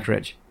make you that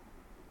rich.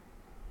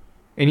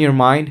 In your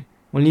mind,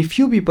 only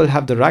few people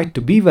have the right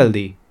to be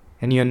wealthy,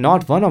 and you are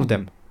not one of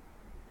them.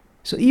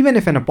 So even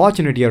if an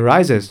opportunity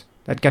arises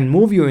that can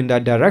move you in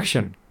that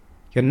direction,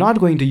 you're not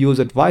going to use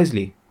it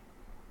wisely.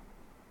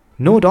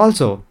 Note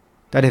also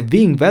that if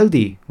being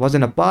wealthy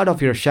wasn't a part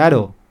of your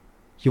shadow,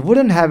 you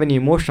wouldn't have any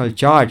emotional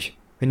charge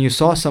when you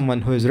saw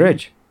someone who is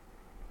rich.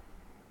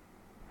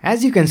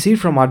 As you can see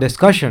from our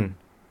discussion,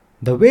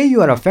 the way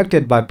you are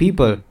affected by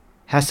people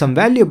has some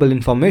valuable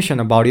information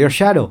about your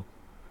shadow.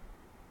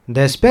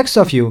 The aspects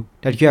of you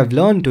that you have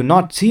learned to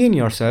not see in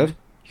yourself,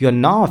 you are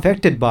now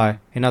affected by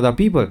in other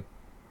people.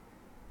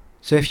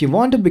 So if you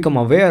want to become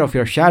aware of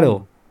your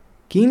shadow,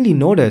 keenly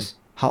notice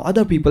how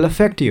other people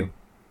affect you.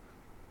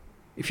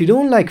 If you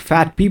don't like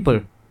fat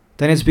people,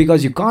 then it's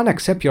because you can't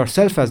accept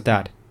yourself as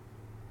that.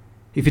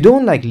 If you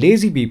don't like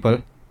lazy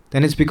people,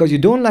 then it's because you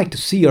don't like to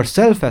see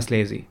yourself as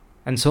lazy,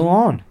 and so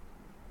on.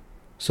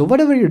 So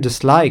whatever you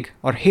dislike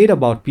or hate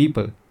about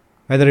people,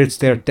 whether it's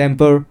their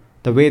temper,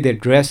 the way they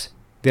dress,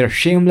 their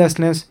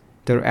shamelessness,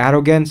 their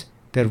arrogance,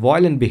 their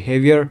violent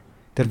behavior,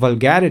 their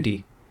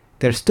vulgarity,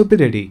 their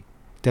stupidity,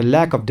 their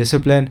lack of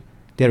discipline,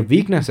 their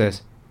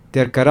weaknesses,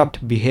 their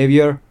corrupt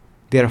behavior,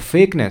 their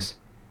fakeness,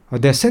 or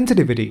their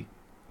sensitivity,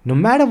 No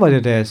matter what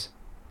it is,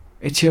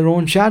 it's your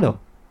own shadow.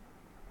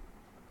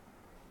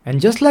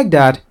 And just like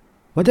that,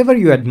 whatever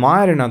you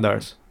admire in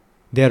others,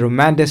 their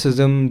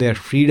romanticism, their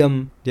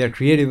freedom, their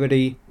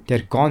creativity,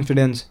 their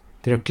confidence,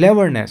 their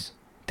cleverness,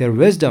 their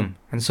wisdom,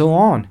 and so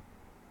on,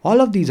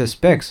 all of these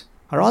aspects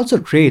are also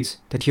traits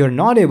that you are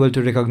not able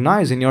to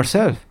recognize in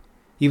yourself,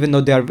 even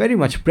though they are very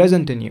much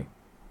present in you.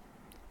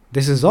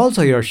 This is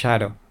also your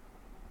shadow.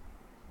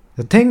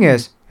 The thing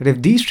is that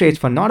if these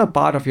traits were not a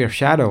part of your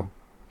shadow,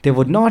 they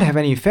would not have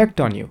any effect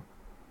on you.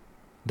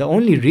 The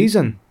only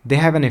reason they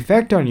have an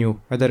effect on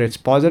you, whether it's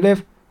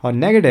positive or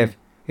negative,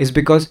 is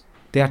because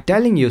they are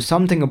telling you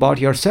something about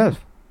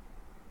yourself.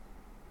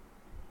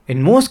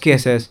 In most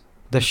cases,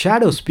 the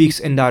shadow speaks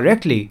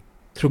indirectly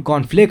through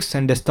conflicts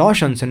and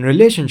distortions in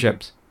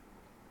relationships.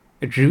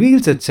 It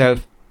reveals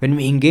itself when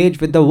we engage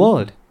with the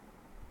world.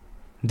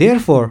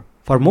 Therefore,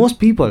 for most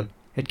people,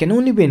 it can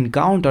only be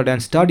encountered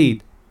and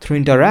studied through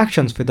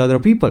interactions with other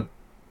people.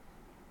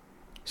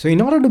 So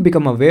in order to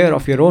become aware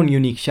of your own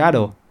unique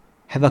shadow,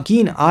 have a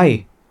keen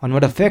eye on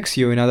what affects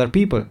you in other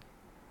people.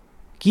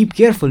 Keep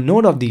careful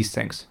note of these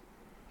things.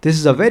 This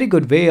is a very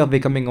good way of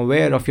becoming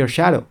aware of your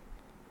shadow.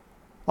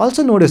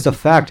 Also notice the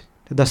fact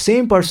that the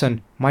same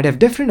person might have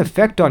different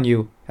effect on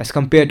you as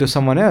compared to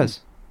someone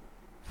else.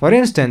 For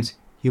instance,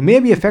 you may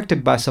be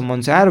affected by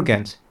someone's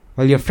arrogance,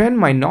 while your friend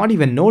might not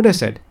even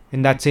notice it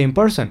in that same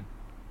person.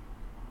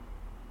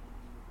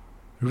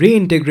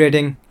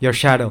 Reintegrating your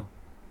shadow.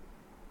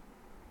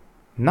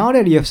 Now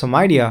that you have some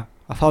idea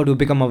of how to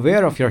become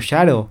aware of your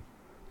shadow,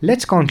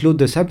 let's conclude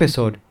this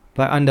episode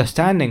by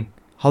understanding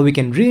how we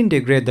can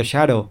reintegrate the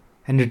shadow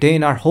and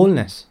retain our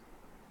wholeness.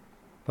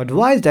 But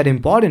why is that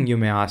important, you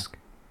may ask?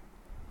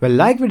 Well,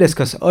 like we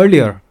discussed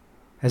earlier,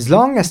 as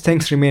long as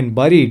things remain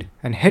buried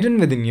and hidden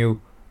within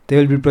you, they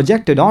will be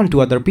projected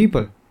onto other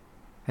people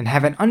and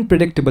have an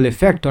unpredictable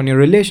effect on your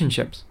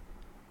relationships.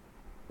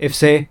 If,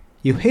 say,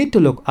 you hate to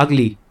look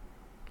ugly,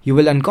 you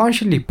will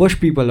unconsciously push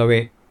people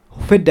away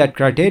who fit that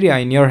criteria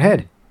in your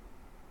head.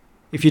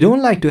 If you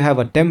don't like to have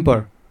a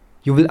temper,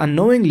 you will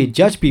unknowingly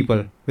judge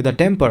people with a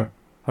temper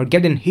or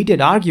get in heated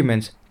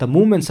arguments the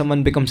moment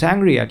someone becomes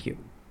angry at you.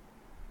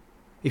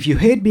 If you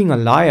hate being a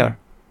liar,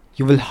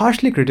 you will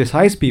harshly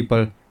criticize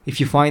people if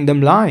you find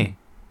them lying.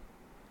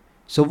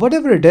 So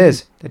whatever it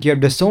is that you have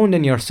disowned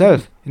in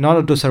yourself in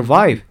order to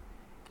survive,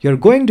 you're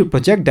going to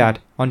project that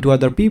onto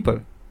other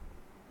people.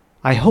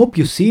 I hope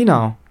you see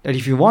now that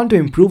if you want to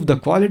improve the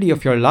quality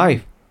of your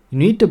life, you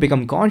need to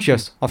become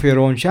conscious of your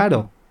own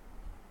shadow.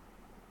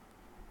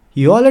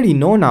 You already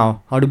know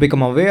now how to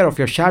become aware of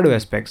your shadow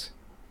aspects.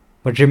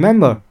 But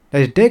remember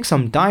that it takes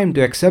some time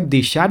to accept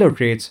these shadow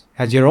traits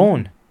as your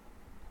own.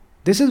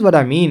 This is what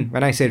I mean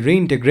when I say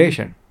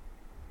reintegration.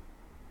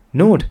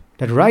 Note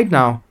that right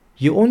now,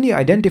 you only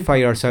identify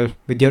yourself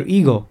with your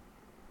ego,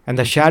 and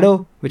the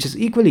shadow, which is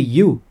equally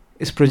you,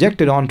 is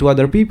projected onto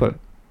other people.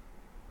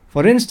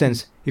 For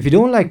instance, if you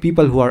don't like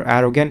people who are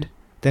arrogant,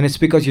 then it's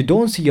because you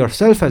don't see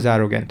yourself as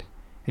arrogant,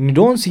 and you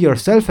don't see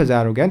yourself as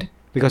arrogant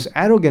because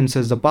arrogance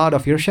is the part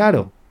of your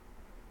shadow.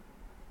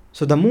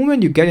 So the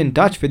moment you get in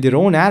touch with your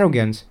own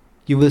arrogance,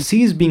 you will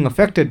cease being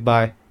affected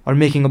by or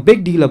making a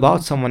big deal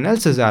about someone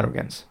else's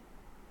arrogance.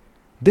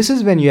 This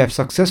is when you have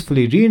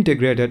successfully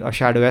reintegrated a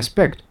shadow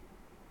aspect.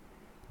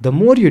 The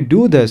more you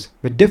do this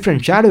with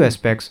different shadow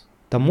aspects,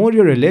 the more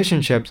your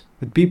relationships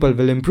with people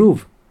will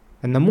improve,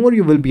 and the more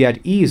you will be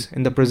at ease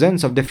in the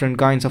presence of different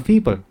kinds of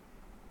people.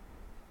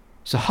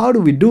 So how do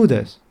we do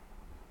this?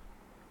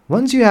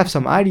 Once you have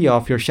some idea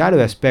of your shadow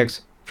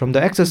aspects from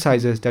the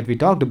exercises that we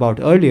talked about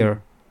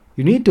earlier,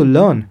 you need to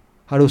learn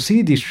how to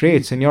see these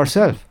traits in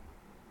yourself.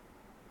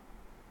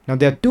 Now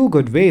there are two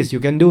good ways you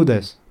can do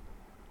this.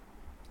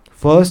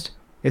 First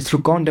is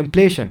through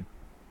contemplation.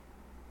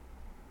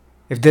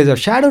 If there's a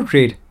shadow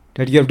trait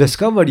that you have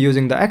discovered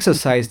using the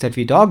exercise that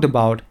we talked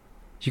about,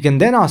 you can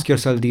then ask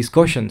yourself these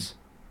questions.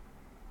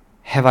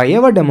 Have I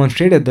ever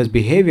demonstrated this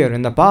behavior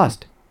in the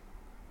past?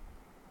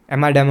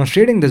 Am I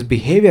demonstrating this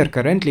behavior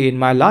currently in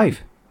my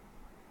life?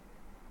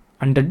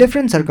 Under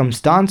different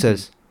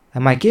circumstances,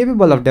 am I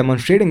capable of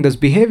demonstrating this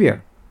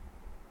behavior?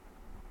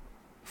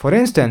 For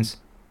instance,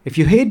 if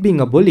you hate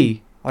being a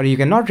bully or you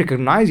cannot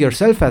recognize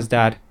yourself as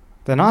that,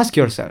 then ask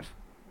yourself,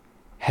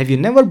 have you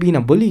never been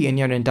a bully in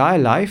your entire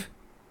life?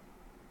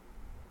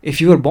 If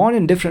you were born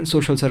in different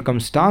social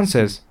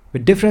circumstances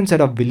with different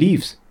set of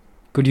beliefs,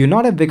 could you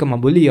not have become a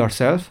bully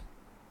yourself?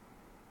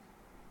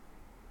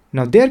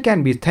 Now there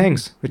can be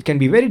things which can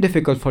be very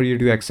difficult for you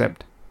to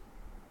accept.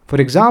 For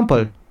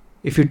example,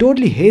 if you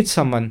totally hate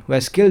someone who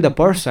has killed a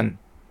person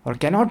or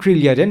cannot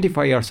really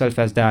identify yourself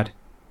as that,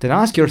 then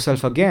ask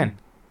yourself again,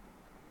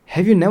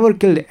 have you never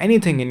killed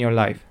anything in your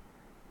life?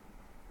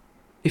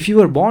 If you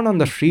were born on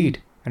the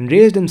street and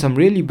raised in some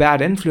really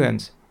bad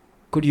influence,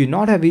 could you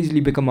not have easily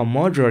become a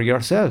murderer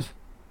yourself?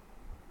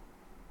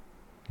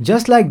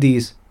 Just like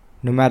these,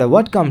 no matter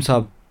what comes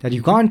up that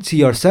you can't see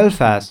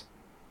yourself as,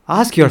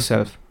 ask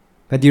yourself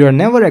whether you have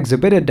never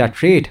exhibited that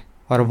trait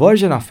or a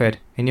version of it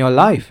in your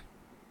life.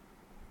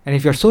 And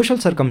if your social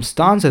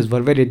circumstances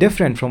were very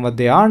different from what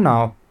they are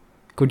now,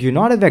 could you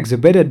not have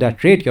exhibited that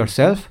trait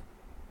yourself?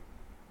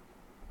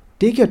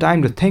 Take your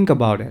time to think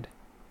about it.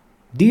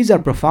 These are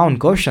profound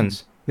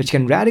questions which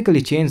can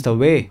radically change the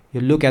way you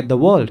look at the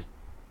world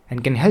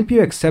and can help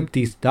you accept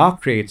these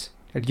dark traits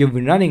that you've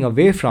been running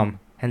away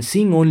from and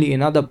seeing only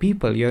in other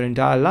people your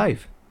entire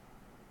life.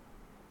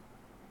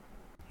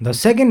 The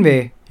second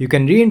way you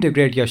can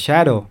reintegrate your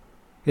shadow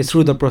is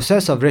through the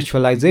process of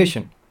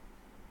ritualization.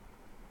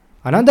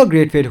 Another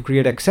great way to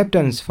create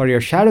acceptance for your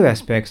shadow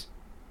aspects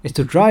is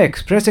to try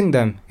expressing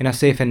them in a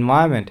safe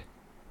environment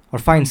or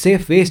find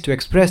safe ways to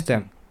express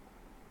them.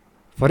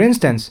 For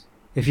instance,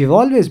 if you've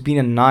always been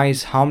a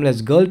nice,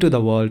 harmless girl to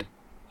the world,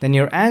 then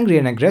your angry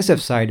and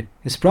aggressive side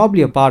is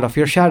probably a part of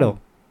your shadow.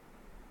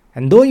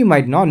 And though you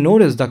might not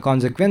notice the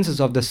consequences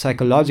of this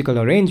psychological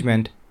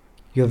arrangement,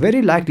 you're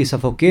very likely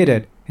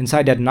suffocated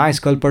inside that nice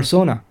girl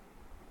persona.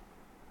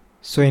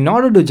 So in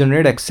order to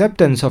generate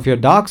acceptance of your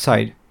dark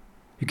side,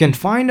 you can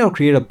find or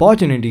create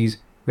opportunities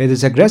where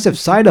this aggressive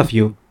side of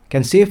you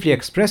can safely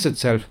express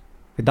itself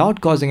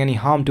without causing any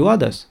harm to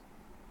others.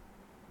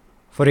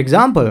 For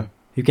example,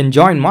 you can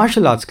join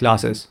martial arts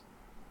classes,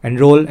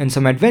 enroll in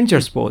some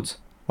adventure sports,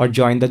 or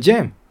join the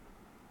gym.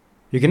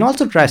 You can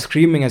also try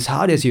screaming as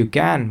hard as you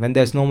can when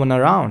there's no one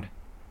around,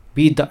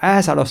 beat the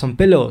ass out of some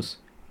pillows,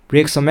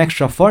 break some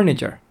extra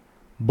furniture,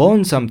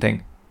 burn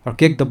something, or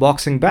kick the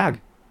boxing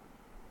bag.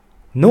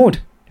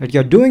 Note that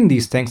you're doing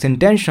these things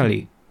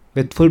intentionally,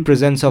 with full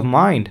presence of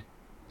mind,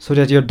 so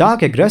that your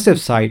dark aggressive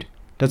side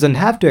doesn't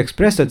have to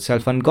express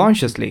itself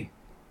unconsciously.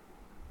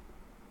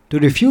 To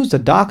diffuse the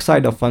dark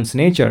side of one's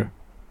nature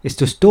is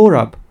to store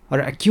up or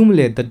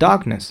accumulate the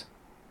darkness.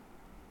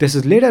 This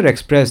is later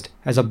expressed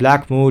as a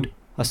black mood,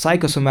 a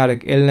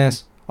psychosomatic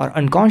illness, or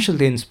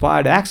unconsciously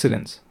inspired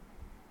accidents.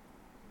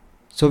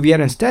 So we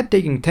are instead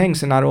taking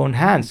things in our own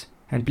hands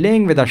and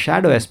playing with our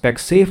shadow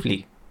aspects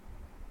safely.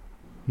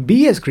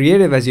 Be as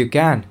creative as you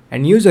can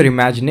and use your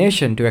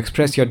imagination to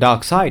express your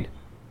dark side.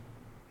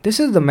 This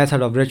is the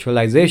method of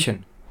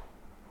ritualization.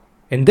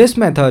 In this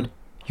method,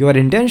 you are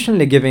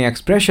intentionally giving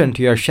expression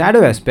to your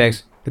shadow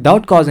aspects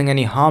without causing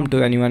any harm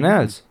to anyone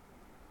else.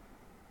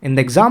 In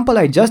the example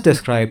I just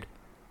described,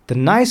 the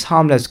nice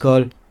harmless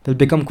girl will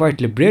become quite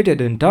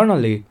liberated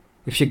internally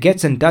if she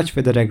gets in touch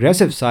with her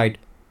aggressive side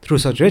through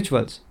such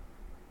rituals.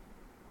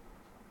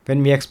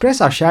 When we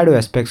express our shadow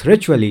aspects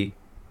ritually,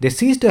 they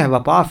cease to have a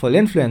powerful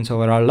influence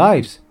over our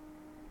lives.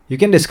 You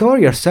can discover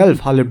yourself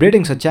how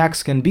liberating such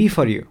acts can be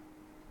for you.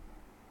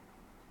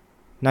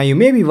 Now you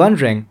may be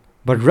wondering,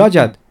 but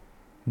Rajat,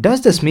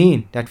 does this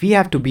mean that we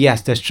have to be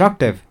as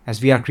destructive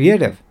as we are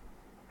creative,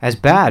 as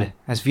bad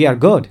as we are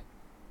good?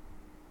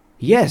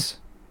 Yes,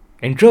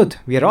 in truth,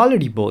 we are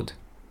already both.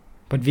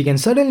 But we can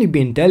certainly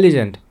be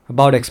intelligent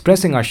about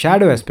expressing our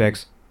shadow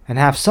aspects and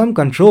have some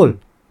control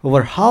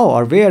over how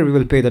or where we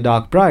will pay the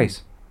dark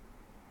price.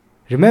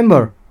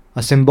 Remember,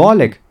 a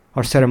symbolic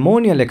or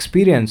ceremonial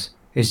experience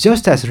is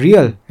just as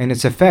real in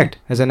its effect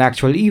as an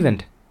actual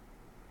event.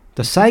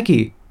 The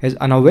psyche is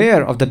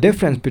unaware of the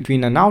difference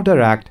between an outer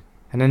act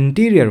and an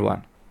interior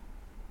one.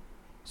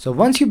 So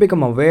once you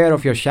become aware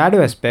of your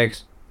shadow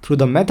aspects through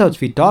the methods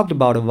we talked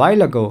about a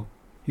while ago,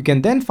 you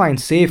can then find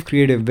safe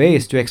creative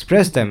ways to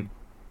express them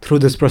through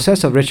this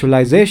process of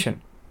ritualization.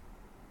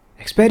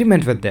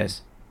 Experiment with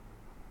this.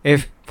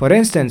 If, for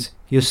instance,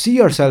 you see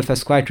yourself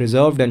as quite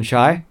reserved and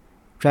shy,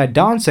 try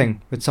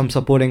dancing with some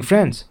supporting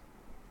friends.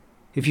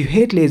 If you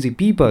hate lazy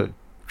people,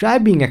 try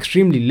being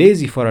extremely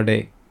lazy for a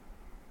day.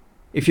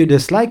 If you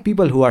dislike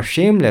people who are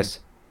shameless,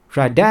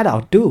 try that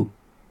out too.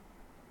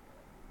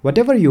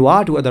 Whatever you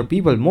are to other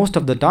people most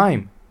of the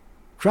time,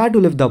 try to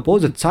live the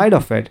opposite side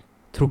of it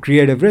through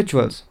creative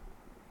rituals.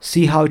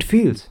 See how it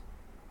feels.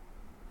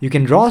 You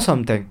can draw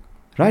something,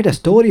 write a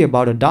story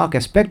about a dark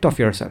aspect of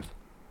yourself,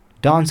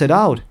 dance it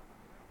out,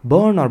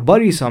 burn or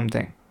bury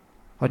something,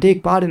 or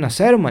take part in a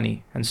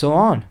ceremony, and so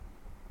on.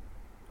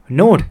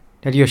 Note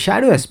that your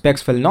shadow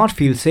aspects will not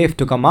feel safe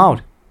to come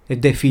out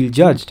if they feel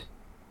judged.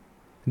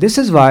 This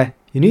is why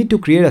you need to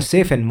create a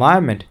safe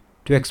environment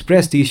to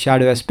express these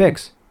shadow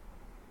aspects.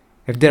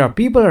 If there are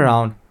people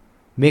around,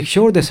 make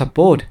sure they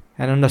support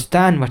and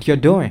understand what you're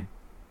doing.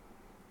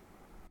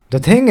 The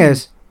thing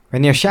is,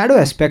 when your shadow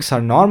aspects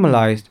are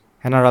normalized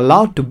and are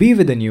allowed to be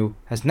within you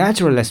as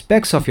natural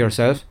aspects of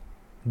yourself,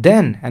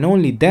 then and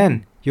only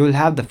then you will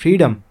have the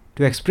freedom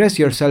to express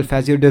yourself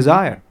as you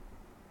desire.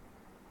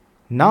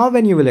 Now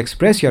when you will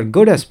express your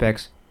good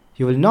aspects,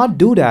 you will not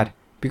do that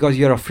because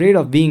you're afraid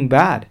of being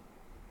bad.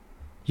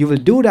 You will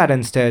do that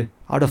instead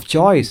out of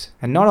choice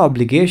and not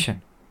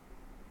obligation.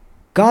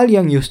 Carl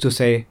Jung used to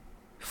say,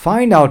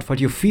 find out what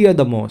you fear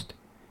the most.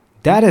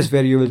 That is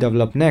where you will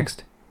develop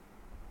next.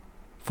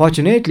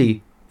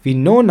 Fortunately, we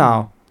know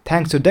now,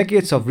 thanks to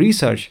decades of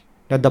research,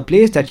 that the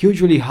place that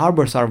usually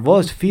harbors our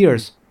worst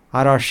fears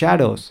are our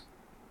shadows.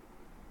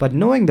 But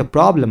knowing the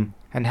problem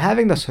and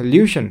having the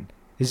solution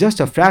is just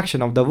a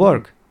fraction of the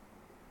work.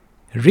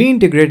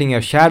 Reintegrating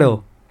your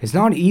shadow is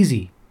not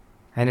easy,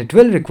 and it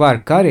will require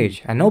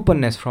courage and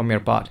openness from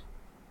your part.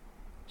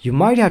 You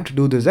might have to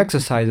do these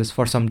exercises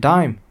for some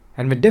time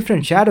and with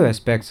different shadow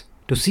aspects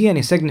to see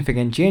any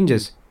significant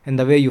changes in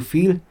the way you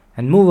feel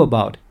and move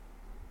about.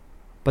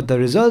 But the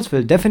results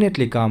will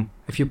definitely come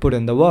if you put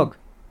in the work.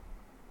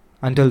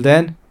 Until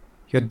then,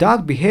 your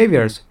dark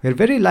behaviors will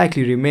very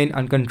likely remain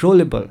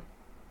uncontrollable,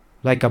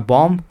 like a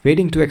bomb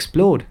waiting to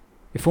explode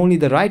if only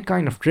the right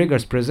kind of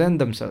triggers present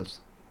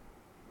themselves.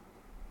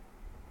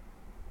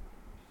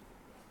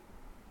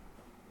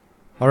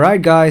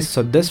 Alright guys,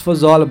 so this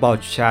was all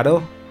about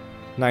shadow.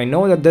 Now I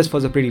know that this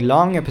was a pretty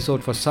long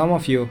episode for some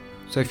of you,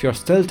 so if you're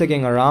still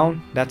sticking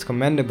around, that's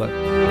commendable.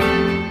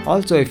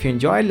 Also, if you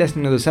enjoyed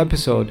listening to this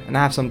episode and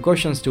have some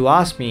questions to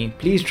ask me,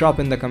 please drop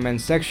in the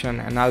comments section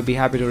and I'll be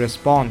happy to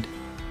respond.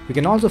 You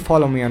can also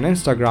follow me on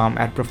Instagram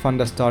at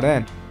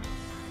profundus.in.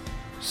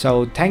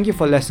 So thank you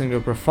for listening to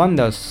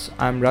Profundus.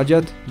 I'm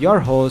Rajat, your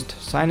host,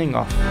 signing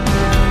off.